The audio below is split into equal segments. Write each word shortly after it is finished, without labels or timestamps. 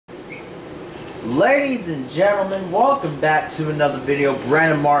Ladies and gentlemen, welcome back to another video.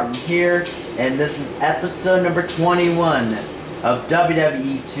 Brandon Martin here, and this is episode number 21 of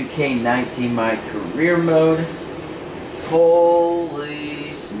WWE 2K19, my career mode.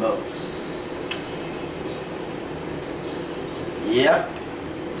 Holy smokes. Yep,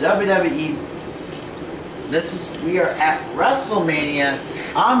 WWE. We are at Wrestlemania.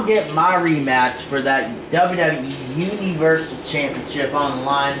 I'm getting my rematch for that WWE Universal Championship on the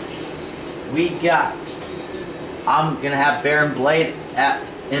line. I'm gonna have Baron Blade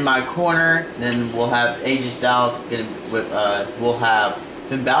in my corner. Then we'll have AJ Styles we'll have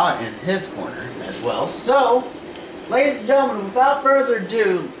Finn Balor in his corner as well. So, ladies and gentlemen, without further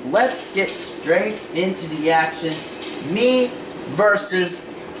ado, let's get straight into the action. Me versus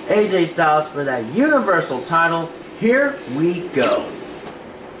AJ Styles for that Universal title. Here we go.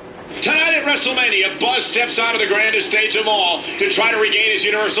 Tonight at Wrestlemania, Buzz steps out of the grandest stage of all to try to regain his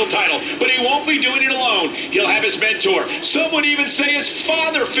Universal title. But he won't be doing it alone. He'll have his mentor, some would even say his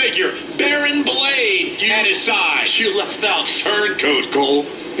father figure, Baron Blade, at his side. You left out Turncoat, Cole.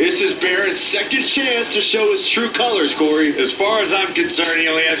 This is Baron's second chance to show his true colors, Corey. As far as I'm concerned, he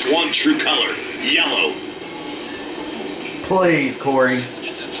only has one true color, yellow. Please, Corey.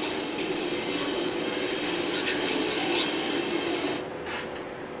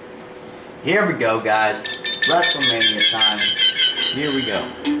 Here we go, guys. WrestleMania time. Here we go.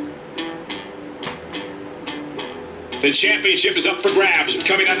 The championship is up for grabs.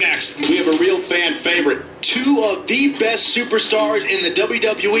 Coming up next, we have a real fan favorite. Two of the best superstars in the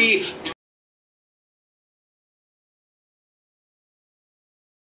WWE.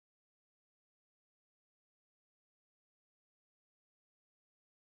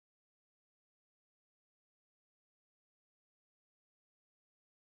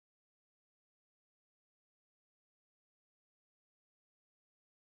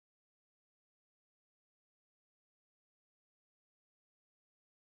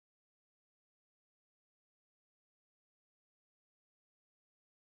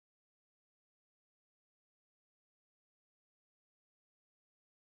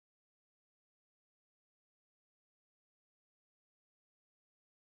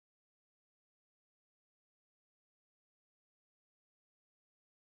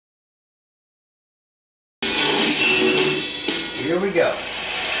 Here we go.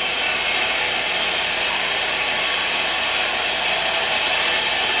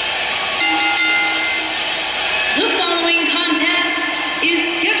 The following contest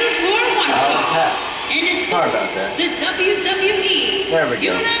is scheduled for one fall and is for the WWE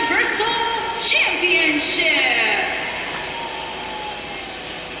Universal Championship.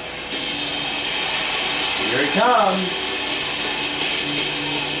 Here it comes.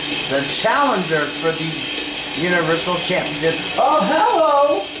 The challenger for the Universal Championship. Oh,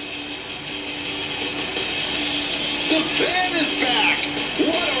 hello! The fan is back!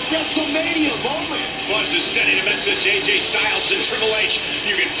 What a WrestleMania moment! Buzz is sending a message to AJ Styles and Triple H.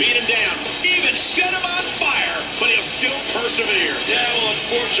 You can beat him down, even set him on fire, but he'll still persevere. Yeah, well,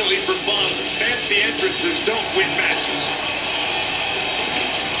 unfortunately for Buzz, fancy entrances don't win matches.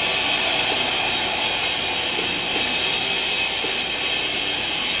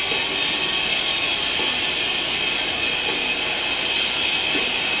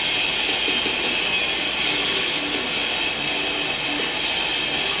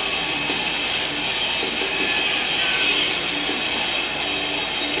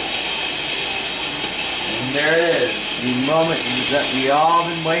 There it is, the moment that we all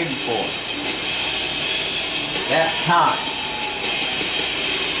been waiting for. That time.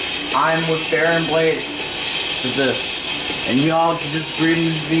 I'm with Baron Blade for this, and y'all can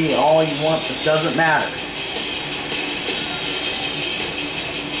disagree with me all you want, it doesn't matter.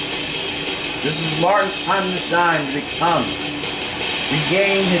 This is Martin's time to shine to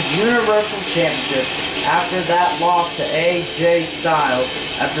regain his Universal Championship after that loss to AJ Styles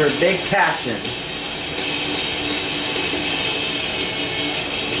after a big cash-in.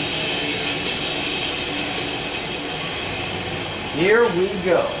 Here we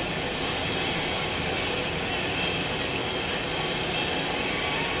go.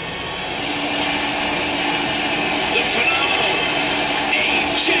 The phenomenal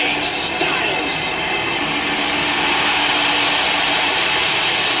AJ Styles.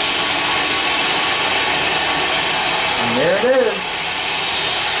 And there it is.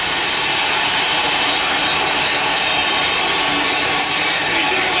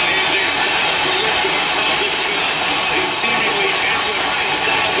 Seemingly endless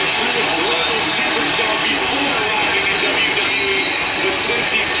Styles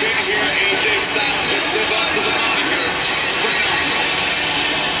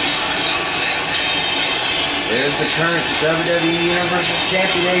There's the current WWE Universal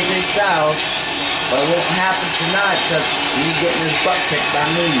Champion AJ Styles. But it won't happen tonight because he's getting his butt kicked by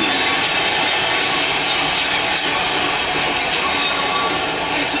me.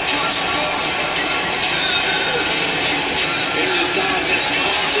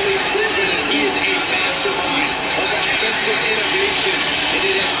 He is a mastermind of offensive innovation, and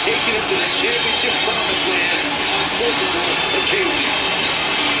it has taken him to the championship promised land on multiple occasions.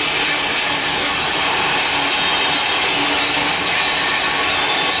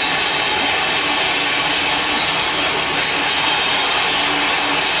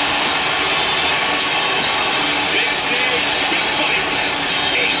 Big stage, big fight.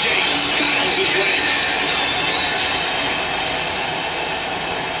 AJ Styles is winning.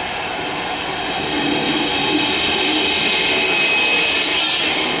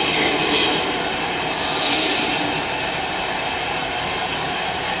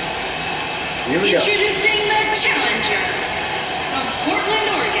 Here we go. Introducing the challenger from Portland,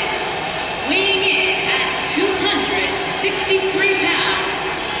 Oregon, weighing in at 263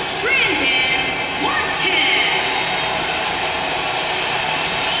 pounds, Brandon Martin.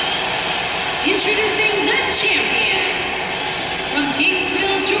 Introducing the champion from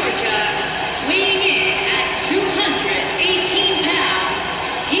Gainesville, Georgia, weighing in at 218 pounds.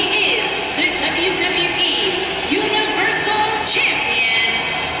 He is the WWE Universal Champion,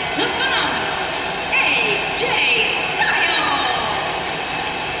 the phenomenal AJ Styles.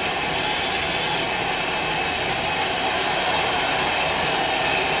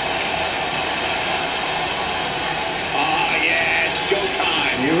 Ah, yeah, it's go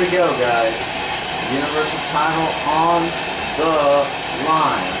time. Here we go, guys. Universal title on the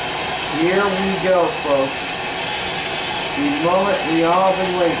line. Here we go, folks. The moment we all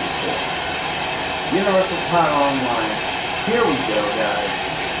been waiting for. Universal title on the line. Here we go, guys.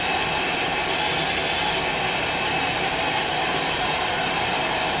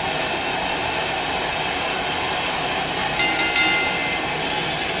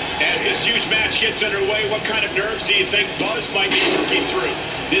 As this huge match gets underway, what kind of nerves do you think Buzz might be working through?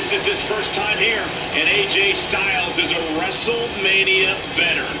 This is his first time here, and AJ Styles is a WrestleMania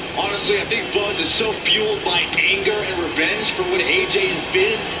veteran. Honestly, I think Buzz is so fueled by anger and revenge for what AJ and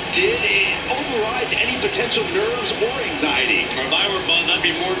Finn did, it overrides any potential nerves or anxiety. Or if I were Buzz, I'd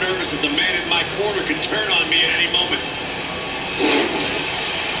be more nervous that the man in my corner could turn on me at any moment.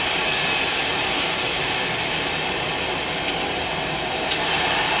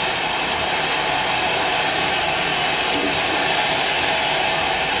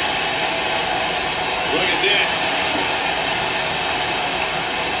 Look at this.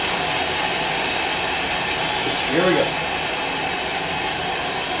 Here we go.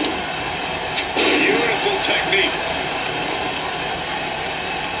 Beautiful technique.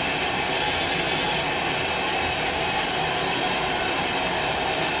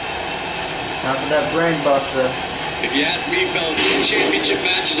 Time for that brain buster. If you ask me, fellas, this championship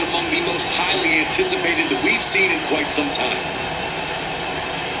match is among the most highly anticipated that we've seen in quite some time.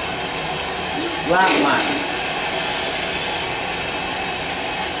 Flatline.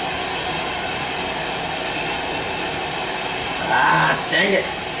 Ah, dang it.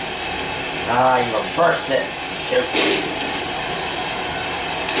 Ah, you reversed it. Shoot.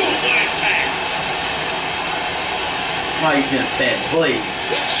 What impact. Oh, you finna pin, please.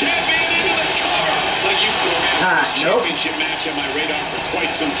 The champion into the cover. Like you four have this nope. championship match on my radar for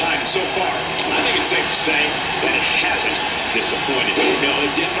quite some time. So far, I think it's safe to say that it hasn't disappointed. No,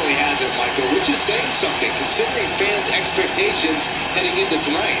 it definitely hasn't, Michael, which is saying something, considering fans' expectations heading into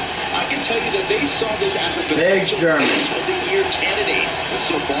tonight. I can tell you that they saw this as a potential German. match of the year candidate. And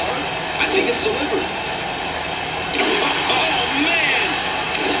so far, I think it's delivered. Oh, man.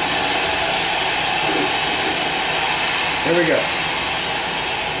 Here we go.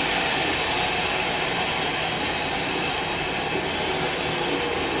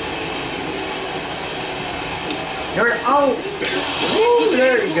 Here we go. Oh! Ooh,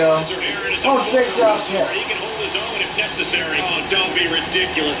 there you go. Oh, straight drop kick. He can hold his own if necessary. Oh, don't be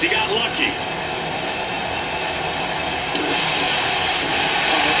ridiculous. He got lucky.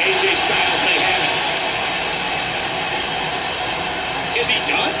 Oh, AJ Styles may have it. Is he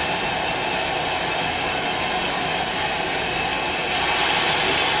done?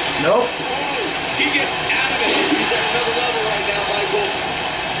 Nope. Oh, he gets out of it. He's at another level right now, Michael.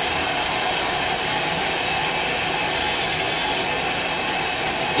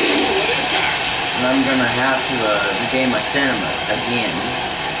 And I'm gonna have to regain my stamina again.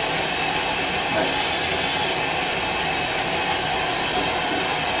 Nice.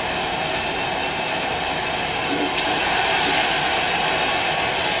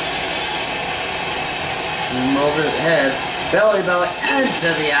 Boom over the head. Belly, and to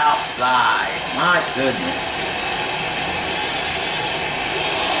the outside. My goodness.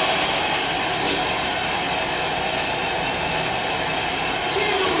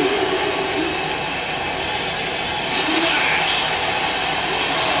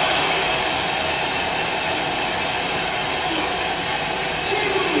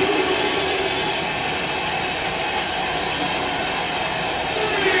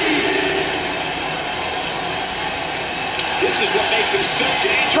 This is what makes him so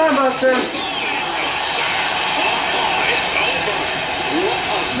dangerous. Spinebuster. It's over.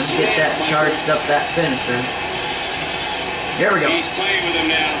 Let's get that charged up, that finisher. Here we go. He's playing with him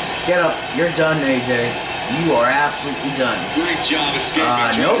now. Get up. You're done, AJ. You are absolutely done. Great job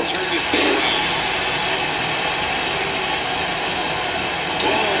escaping. Nope. Turn this thing around.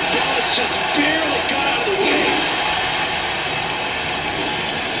 Oh, Dallas just barely got out of the way.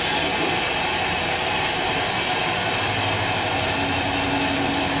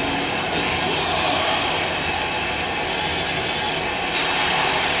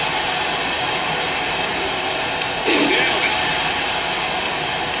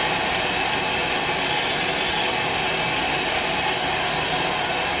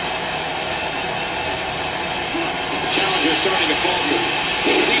 Starting to falter.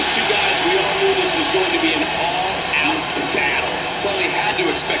 These two guys, we all knew this was going to be an all-out battle. Well, he had to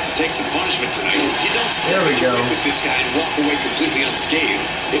expect to take some punishment tonight. You don't step in the ring with this guy and walk away completely unscathed.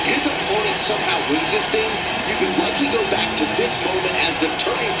 If his opponent somehow wins this thing, you can likely go back to this moment as the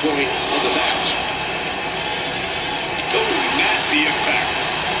turning point of the match. Oh, nasty impact.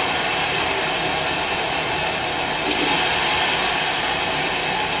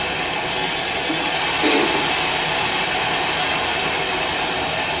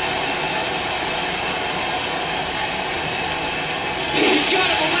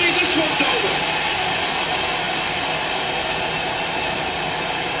 This one's over.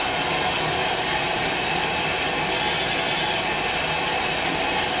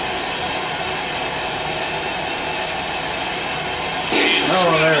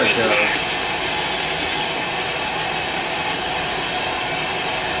 Oh, there it goes.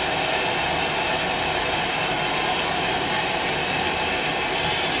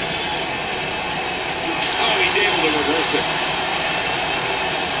 Oh, he's able to reverse it.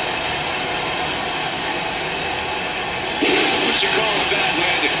 What you call a bad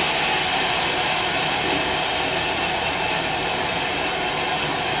landing.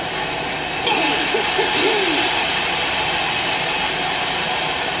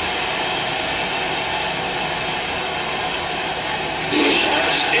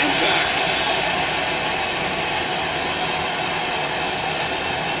 Harsh impact.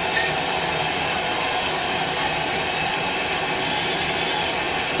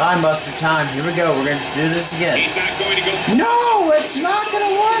 Spinebuster time. Here we go. We're going to do this again. He's not going to go. No, it's not going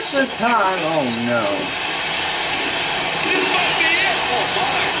to work this time. Oh, no. This might be it. Oh,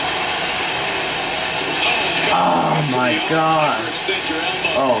 my. Oh, my gosh. Extend your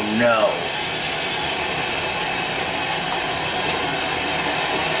elbow. Oh, no.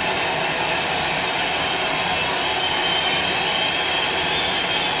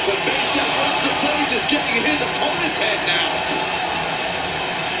 The face that runs the place is getting in his opponent's head now.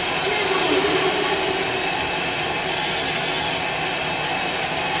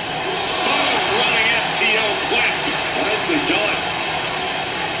 Nicely done.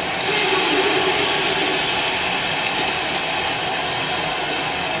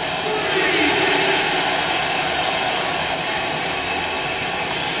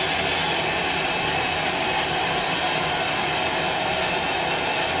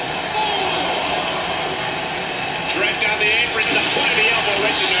 Drag down the apron to the point of the elbow,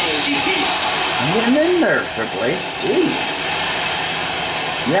 right to the nose. Jeez. I'm getting in there, Triple H. Jeez.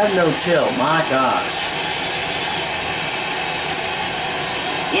 You have no chill. My gosh.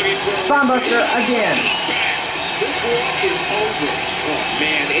 Spinebuster again. This one is over. Oh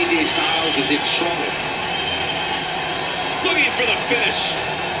man, AJ Styles is in trouble. Looking for the finish.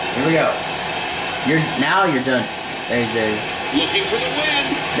 Here we go. Now you're done, AJ. Looking for the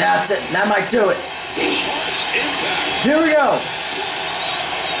win. That's it. That might do it. Harsh impact. Here we go.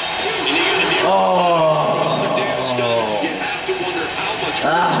 Oh. You have to wonder how much.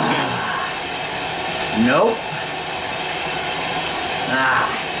 Nope.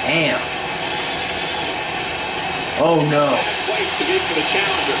 Damn. Oh no. Place to be for the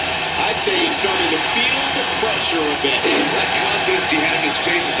challenger. I'd say he's starting to feel the pressure a bit. That confidence he had in his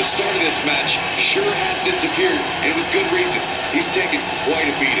face at the start of this match sure has disappeared, and with good reason. He's taken quite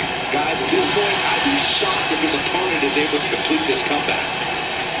a beating. Guys, at this point, I'd be shocked if his opponent is able to complete this comeback.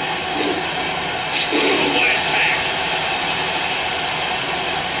 Oh,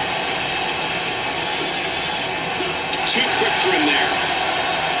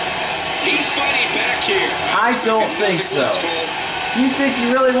 I don't think so. You think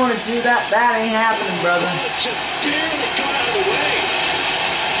you really want to do that? That ain't happening, brother. It's just barely got out of the way.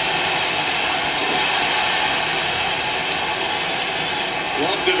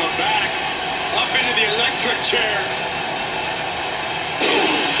 Lumped to the back. Up into the electric chair.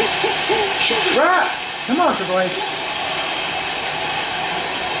 Shoulders. Right. Come on, Triple H.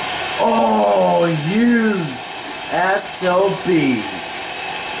 Oh, use SOB.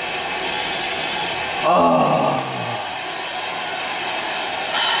 Oh.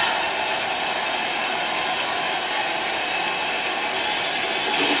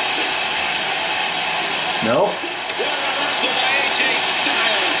 Nope.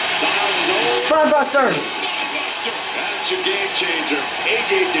 Spinebuster. That's your game changer.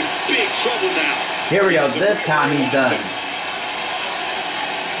 AJ's in big trouble now. Here we go. This time he's done.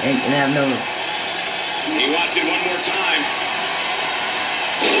 Ain't gonna have no. He wants it one more time.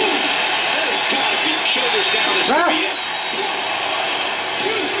 That has got to be shoulders down. This could be it.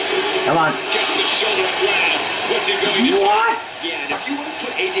 Come on. Gets the shoulder up. Wow. What's he going to do? What? Yeah, and if you want to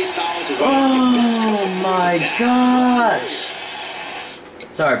put AJ Styles away. Oh my gosh.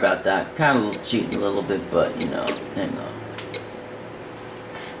 Sorry about that. Kind of cheating a little bit, but you know, hang on.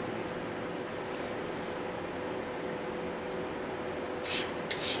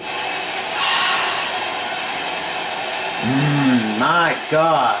 My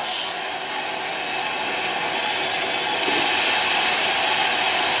gosh.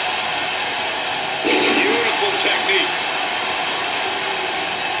 Beautiful technique.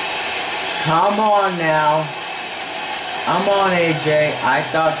 Come on now. Come on, AJ. I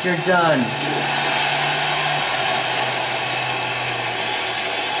thought you're done.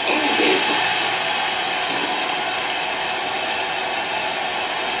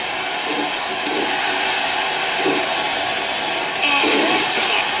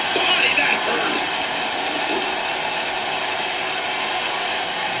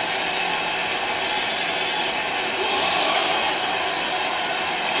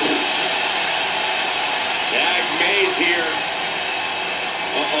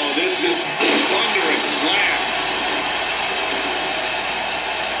 This is thunderous slam.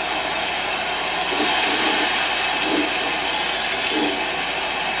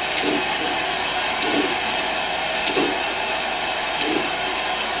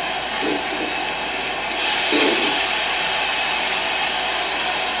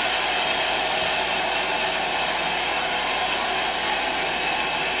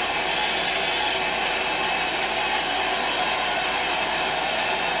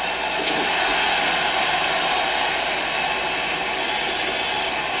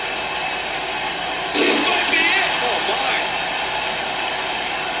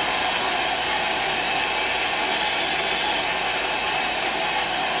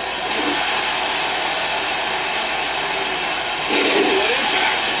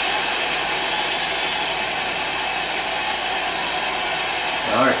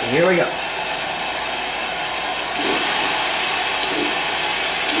 Alright, here we go.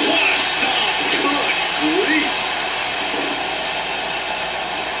 What a stomp. Good grief.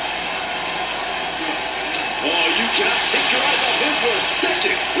 Oh, you cannot take your eyes off him for a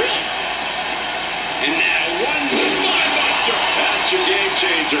second. Really. And now one spine buster. That's your game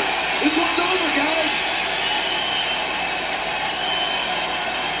changer. This one's over, guys.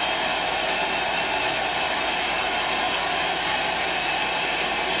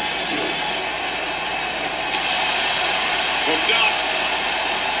 Hooked up.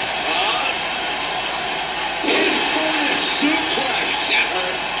 Inverted suplex. That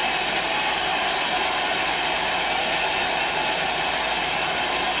hurt.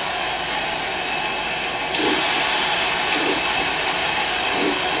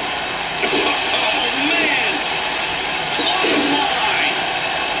 Oh, man. Clothesline.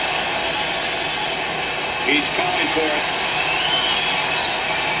 He's calling for it.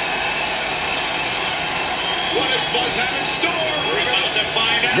 What does Buzz have in store? We're about to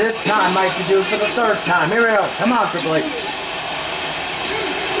find out. This time I can do it for the third time. Here we go. Come on, Triple H.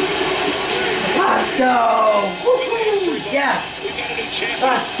 Let's go. Woo-hoo. Yes.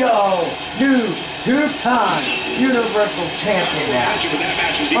 Let's go. New two-time Universal Champion now.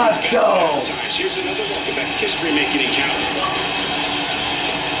 Let's go. Here's another look at that history-making encounter.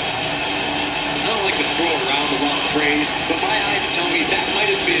 I don't like to throw around the wrong praise, but my eyes tell me that might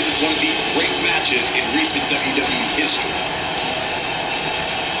have been one of the great matches in recent WWE history.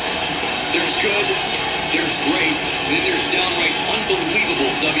 There's good, there's great, and then there's downright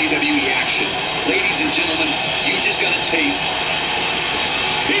unbelievable WWE action. Ladies and gentlemen, you just got a taste.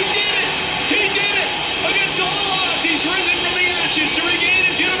 He did it! He did it! Against all odds, he's risen from the ashes to regain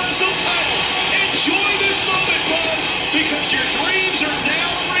his Universal title. Enjoy this moment.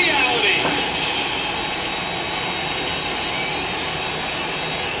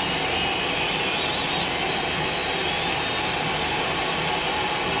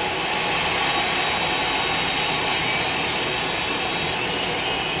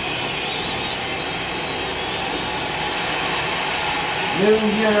 New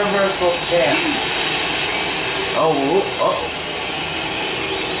Universal Champ. Oh.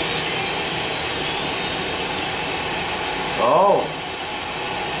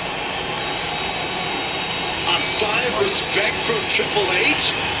 A sign of respect from Triple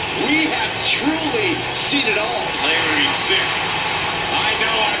H? We have truly seen it all. Larry sick. I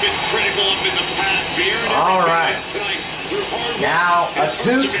know I've been critical of him in the past, but here all right. tonight through hard work now and a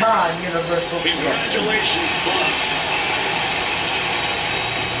two-time perseverance. Universal Champion. Congratulations, Buzz.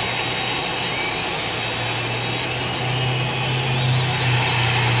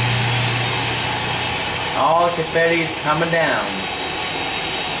 All the confetti's coming down.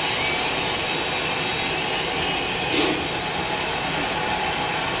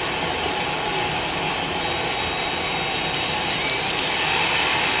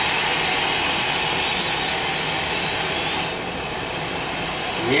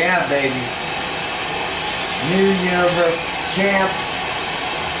 Yeah, baby. New Universal Champ.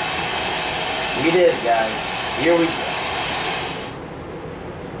 We did it, guys. Here we go.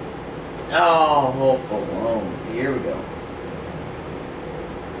 Oh, hopeful. Oh, here we go.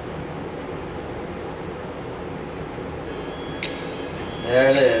 There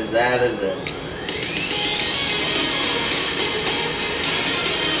it is. That is it.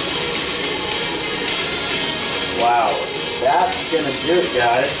 Wow. That's gonna do it,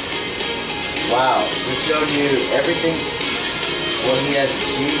 guys. Wow. Just showing you everything, what he has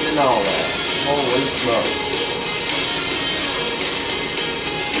achieved and all that. Holy smokes.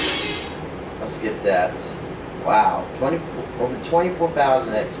 I'll skip that. Wow. Over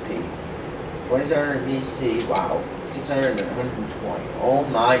 24,000 XP. 2700 VC. Wow. 600 and 120. Oh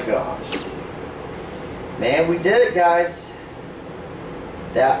my gosh. Man, we did it, guys.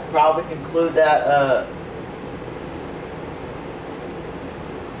 That probably conclude that,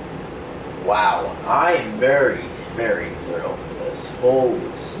 wow, I am very, very thrilled for this.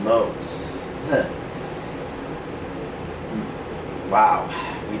 Holy smokes. Wow.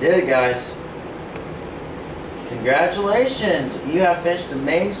 We did it, guys. Congratulations. You have finished the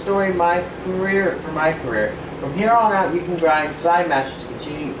main story of my career. From here on out, you can grind side matches to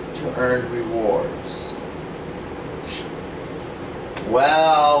continue to earn rewards.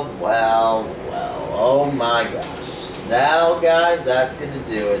 Well. Oh my gosh. Now, guys, that's going to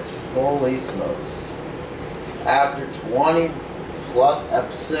do it. Holy smokes. After 20 plus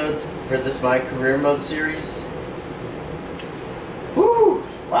episodes for this My Career Mode series. Woo!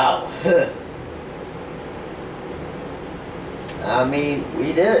 Wow. I mean,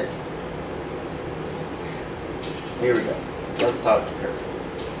 we did it. Here we go. Let's talk to Kurt.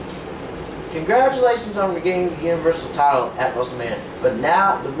 Congratulations on regaining the Universal title at Wrestlemania, but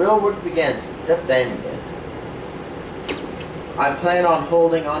now the real work begins, defending it. I plan on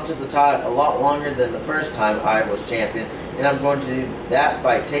holding onto the title a lot longer than the first time I was champion, and I'm going to do that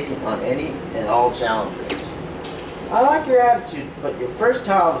by taking on any and all challengers. I like your attitude, but your first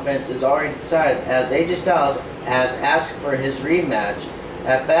title defense is already decided, as AJ Styles has asked for his rematch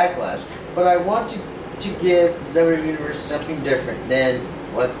at Backlash. But I want to give the WWE Universe something different than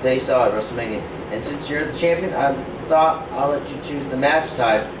what they saw at WrestleMania. And since you're the champion, I thought I'll let you choose the match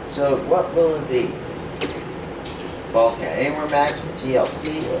type. So what will it be? Falls Count Anywhere match,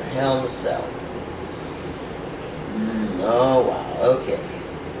 TLC, or Hell in a Cell? Oh wow, okay.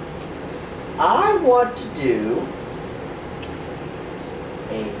 I want to do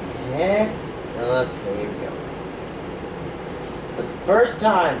a heck. Okay, here we go. But the first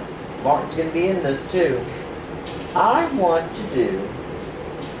time, Martin's going to be in this too. I want to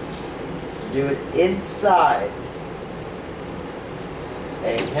do it inside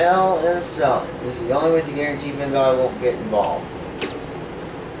a Hell in a Cell. This is the only way to guarantee Finn Balor won't get involved.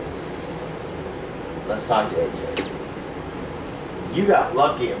 Let's talk to AJ. You got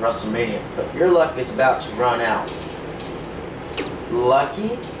lucky at WrestleMania, but your luck is about to run out.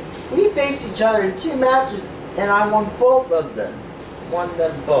 Lucky? We faced each other in 2 matches, and I won both of them. Won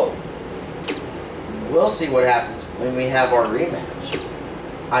them both. We'll see what happens when we have our rematch.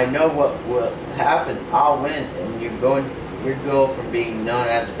 I know what will happen. I'll win, and you go from being known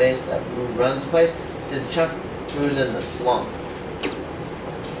as the face that who runs the place to the chunk who's in the slump.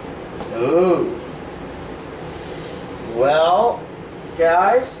 Ooh. Well,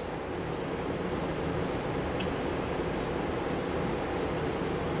 guys.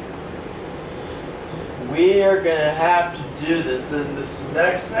 We are gonna have to do this in this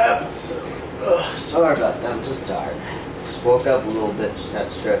next episode. Ugh, sorry about that, I'm just tired. Just woke up a little bit, just had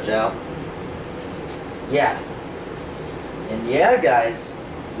to stretch out. Yeah. And yeah, guys,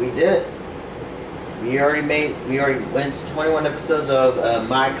 we did it. We already went to 21 episodes of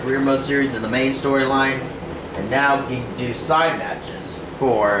My Career Mode series in the main storyline. And now we can do side matches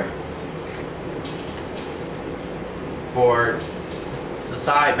for the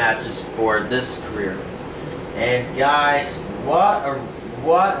side matches for this career. And guys,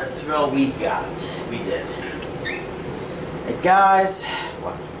 what a thrill we got. We did. And guys,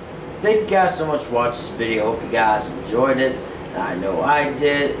 thank you guys so much for watching this video. Hope you guys enjoyed it. I know I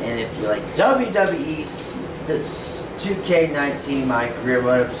did. And if you like WWE's 2K19 My Career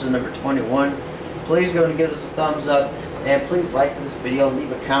Mode episode number 21, please go and give us a thumbs up. And please like this video,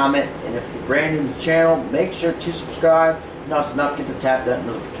 leave a comment. And if you're brand new to the channel, make sure to subscribe. And also don't forget to tap that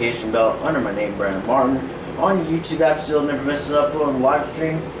notification bell under my name, Brandon Martin. On your YouTube app, so you'll never miss an upload on the live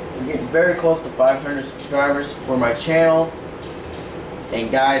stream. We're getting very close to 500 subscribers for my channel. And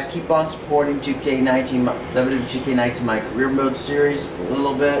guys, keep on supporting WWE 2K19 My Career Mode series a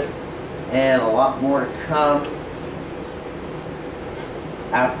little bit, and a lot more to come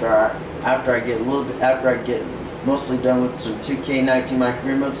after I get mostly done with some 2K19 My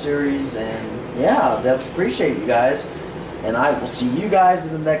Career Mode series. And yeah, I'll definitely appreciate you guys. And I will see you guys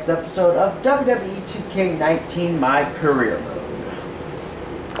in the next episode of WWE 2K19 My Career Mode.